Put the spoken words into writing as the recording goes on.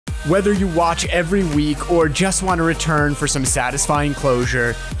Whether you watch every week or just want to return for some satisfying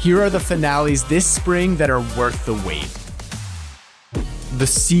closure, here are the finales this spring that are worth the wait. The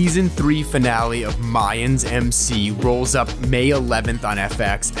Season 3 finale of Mayans M.C. rolls up May 11th on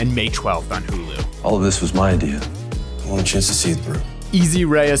FX and May 12th on Hulu. All of this was my idea. I want a chance to see it through. Easy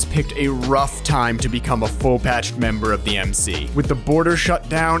Reyes picked a rough time to become a full-patched member of the MC. With the border shut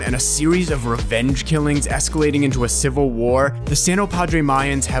down and a series of revenge killings escalating into a civil war, the Santo Padre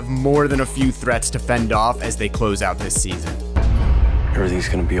Mayans have more than a few threats to fend off as they close out this season. Everything's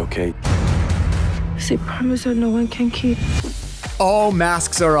gonna be okay. It's a promise that no one can keep. All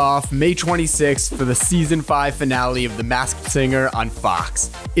masks are off May 26th for the Season 5 finale of The Masked Singer on Fox.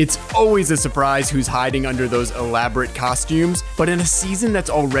 It's always a surprise who's hiding under those elaborate costumes, but in a season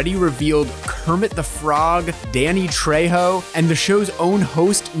that's already revealed Kermit the Frog, Danny Trejo, and the show's own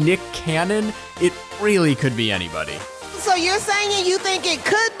host Nick Cannon, it really could be anybody. So you're saying you think it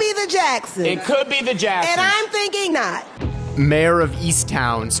could be the Jacksons? It could be the Jacksons. And I'm thinking not. Mare of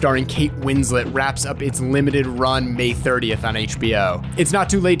Easttown, starring Kate Winslet, wraps up its limited run May 30th on HBO. It's not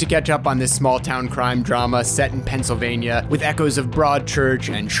too late to catch up on this small-town crime drama set in Pennsylvania with echoes of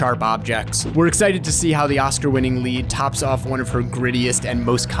Broadchurch and sharp objects. We're excited to see how the Oscar-winning lead tops off one of her grittiest and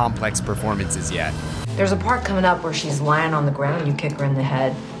most complex performances yet. There's a part coming up where she's lying on the ground and you kick her in the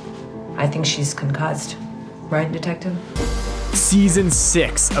head. I think she's concussed. Right, Detective? Season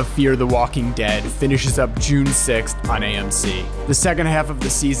 6 of Fear the Walking Dead finishes up June 6th on AMC. The second half of the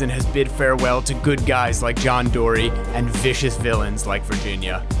season has bid farewell to good guys like John Dory and vicious villains like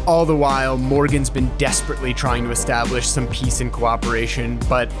Virginia. All the while, Morgan's been desperately trying to establish some peace and cooperation,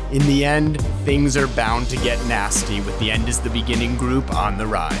 but in the end, things are bound to get nasty with the End is the Beginning group on the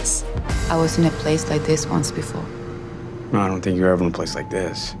rise. I was in a place like this once before. No, I don't think you're ever in a place like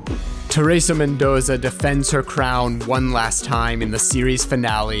this. Teresa Mendoza defends her crown one last time in the series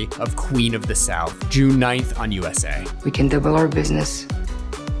finale of Queen of the South, June 9th on USA. We can double our business,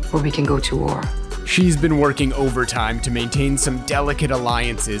 or we can go to war. She's been working overtime to maintain some delicate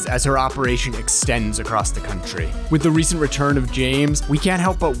alliances as her operation extends across the country. With the recent return of James, we can't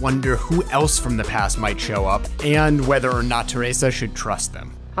help but wonder who else from the past might show up, and whether or not Teresa should trust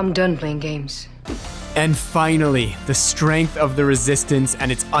them. I'm done playing games. And finally, the strength of the Resistance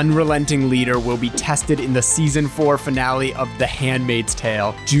and its unrelenting leader will be tested in the Season 4 finale of The Handmaid's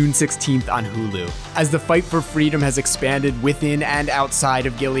Tale, June 16th on Hulu. As the fight for freedom has expanded within and outside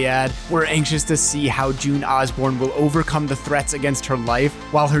of Gilead, we're anxious to see how June Osborne will overcome the threats against her life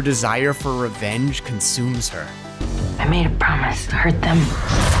while her desire for revenge consumes her. I made a promise to hurt them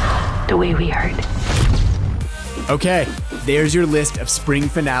the way we hurt. Okay, there's your list of spring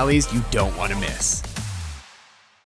finales you don't want to miss.